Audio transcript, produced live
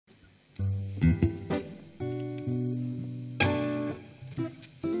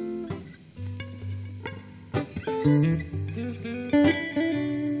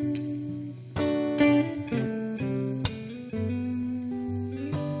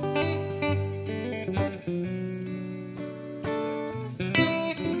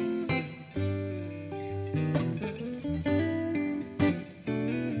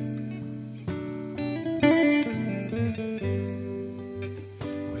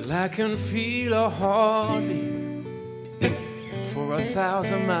I can feel a heartbeat for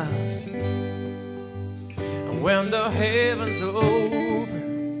 1,000 miles. And when the heavens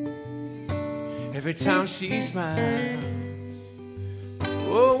open, every time she smiles.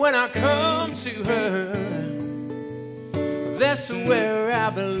 Oh, when I come to her, that's where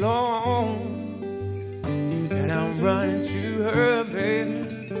I belong. And I'm running to her,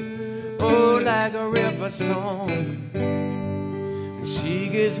 baby, oh, like a river song. She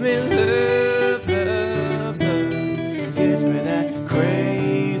gives me love, love, love, gives me that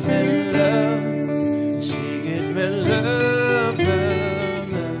crazy love. She gives me love, love,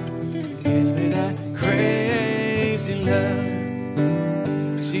 love, gives me that crazy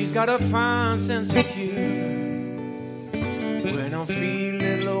love. She's got a fine sense of humor when I'm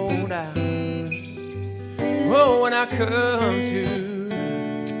feeling low down. Oh, when I come to,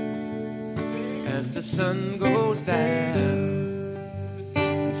 as the sun goes down.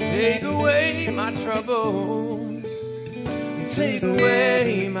 Take away my troubles, take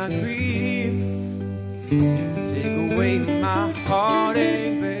away my grief, take away my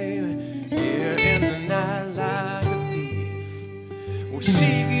heartache, baby, here in the night like a thief. Well,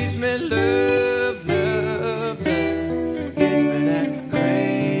 she gives me love, love, love, gives me that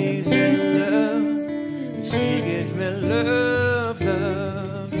crazy love. She gives me love,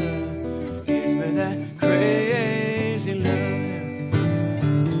 love, love, gives me that crazy love.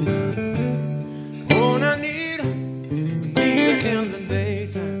 In the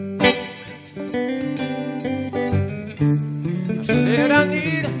daytime, I said I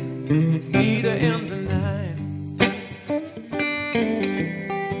need her in the night.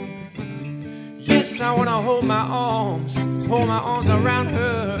 Yes, I wanna hold my arms around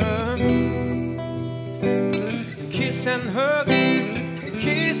her, kiss and hug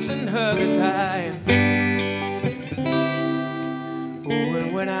her tight. Oh,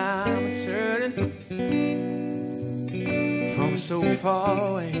 and when I'm returning from so far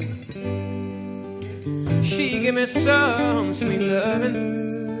away, she give me some sweet loving.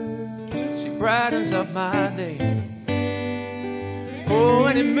 She brightens up my day. Oh,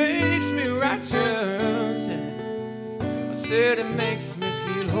 and it makes me righteous. I said it makes me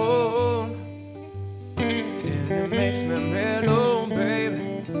feel whole, and it makes me mellow,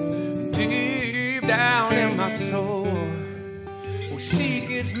 baby, deep down in my soul. Oh, she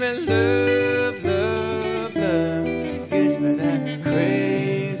gives me love, love, love, gives me that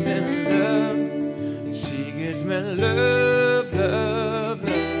crazy love. She gives me love, love,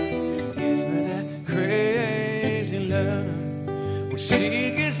 love, gives me that crazy love. Well,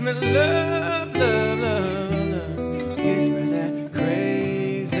 she gives me love, love, love, love, gives me that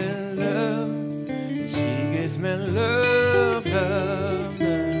crazy love. She gives me love, love,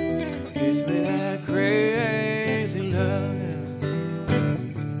 love, gives me that crazy love.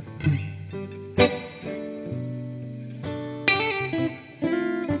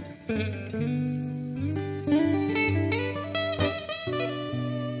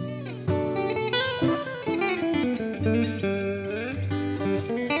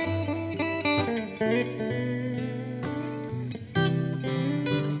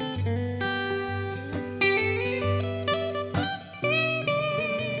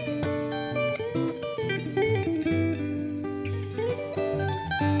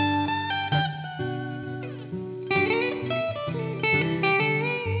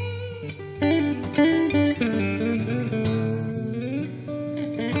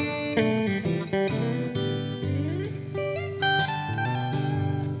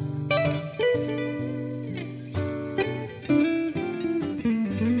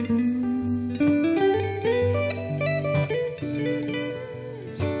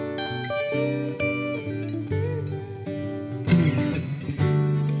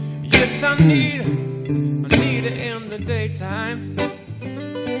 Yes, I need her in the daytime.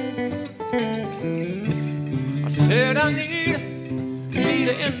 I said I need her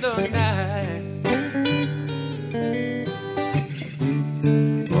in the night.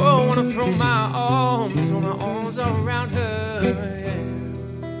 Oh, I wanna throw my arms around her, yeah.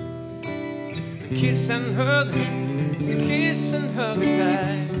 Kiss and hug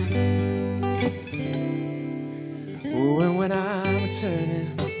tight. Oh, and when I'm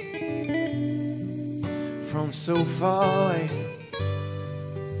returning from so far away,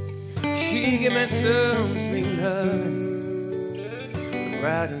 she give me some sweet loving, the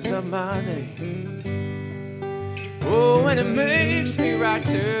writings of my name. Oh, and it makes me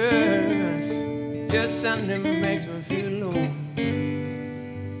righteous, yes, and it makes me feel low,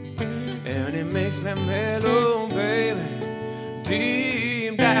 and it makes me mellow, baby,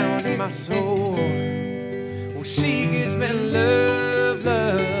 deep down in my soul. Oh, she gives me love,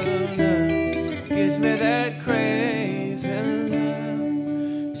 love, love, gives me that crazy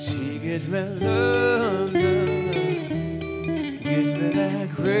love. She gives me love, love, love, gives me that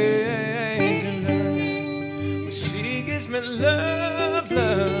crazy love. She gives me love,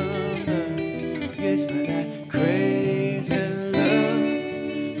 love, love, gives me that crazy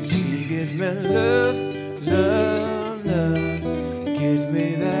love. She gives me love, love, love, gives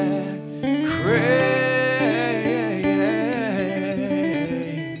me that crazy.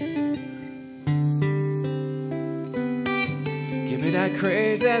 Give me that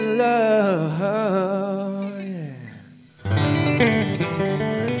crazy love.